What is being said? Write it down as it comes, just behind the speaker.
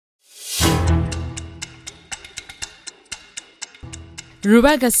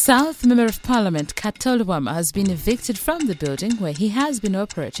Rubaga South Member of Parliament Kato Lubwama has been evicted from the building where he has been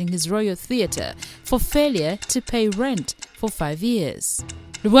operating his Royal Theatre for failure to pay rent for 5 years.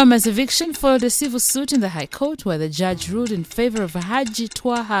 Lubwama's eviction followed a civil suit in the High Court where the judge ruled in favor of Haji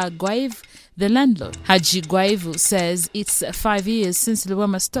Twaha Gwaivu, the landlord. Haji Gwaivu says it's 5 years since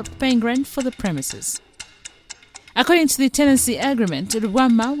Lubwama stopped paying rent for the premises. According to the tenancy agreement,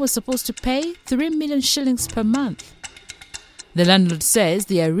 Lubwama was supposed to pay 3 million shillings per month. The landlord says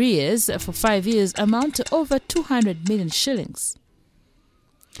the arrears for 5 years amount to over 200 million shillings.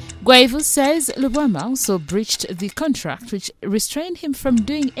 Gwaivu says Lubwama also breached the contract which restrained him from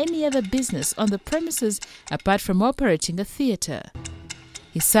doing any other business on the premises apart from operating a theatre.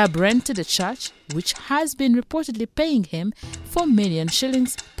 He sub-rented a church which has been reportedly paying him 4 million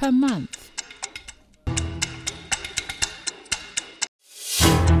shillings per month.